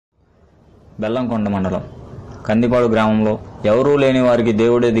బెల్లంకొండ మండలం కందిపాడు గ్రామంలో ఎవరూ లేని వారికి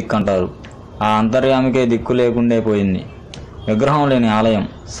దేవుడే దిక్కంటారు. ఆ అంతర్యామికే దిక్కు లేకుండే పోయింది. విగ్రహం లేని ఆలయం,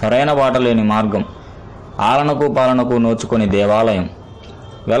 సరైన బాట లేని మార్గం, ఆలనకు పాలనకు నోచుకొని దేవాలయం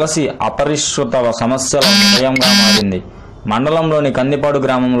వెలసి అపరిష్కృత సమస్యల నిలయంగా మారింది. మండలంలోని కందిపాడు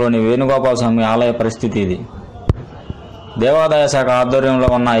గ్రామంలోని వేణుగోపాల స్వామి ఆలయ పరిస్థితి ఇది. దేవాదాయ శాఖ ఆధ్వర్యంలో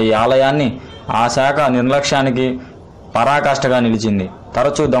ఉన్న ఈ ఆలయాన్ని ఆ శాఖ నిర్లక్ష్యానికి పరాకాష్ఠగా నిలిచింది.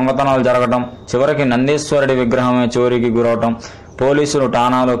 తరచూ దొంగతనాలు జరగటం, చివరికి నందీశ్వరుడి విగ్రహమే చోరీకి గురవటం, పోలీసులు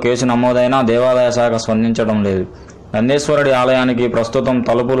ఠాణాలో కేసు నమోదైనా దేవాదాయ శాఖ స్పందించడం లేదు. నందీశ్వరుడి ఆలయానికి ప్రస్తుతం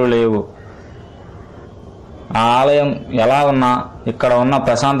తలుపులు లేవు. ఆ ఆలయం ఎలా ఉన్నా ఇక్కడ ఉన్న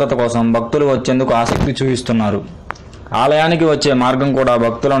ప్రశాంతత కోసం భక్తులు వచ్చేందుకు ఆసక్తి చూపిస్తున్నారు. ఆలయానికి వచ్చే మార్గం కూడా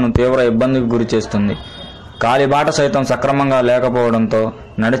భక్తులను తీవ్ర ఇబ్బందికి గురి చేస్తుంది. కాలిబాట సైతం సక్రమంగా లేకపోవడంతో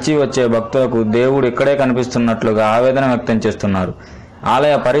నడిచి వచ్చే భక్తులకు దేవుడు ఇక్కడే కనిపిస్తున్నట్లుగా ఆవేదన వ్యక్తం చేస్తున్నారు.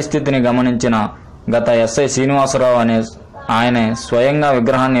 ఆలయ పరిస్థితిని గమనించిన గత ఎస్ఐ శ్రీనివాసరావు ఆయనే స్వయంగా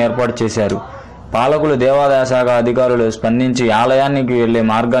విగ్రహాన్ని ఏర్పాటు చేశారు. పాలకులు, దేవాదాయ శాఖ అధికారులు స్పందించి ఆలయానికి వెళ్లే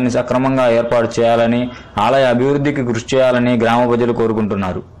మార్గాన్ని సక్రమంగా ఏర్పాటు చేయాలని, ఆలయ అభివృద్ధికి కృషి చేయాలని గ్రామ ప్రజలు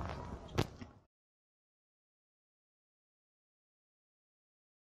కోరుకుంటున్నారు.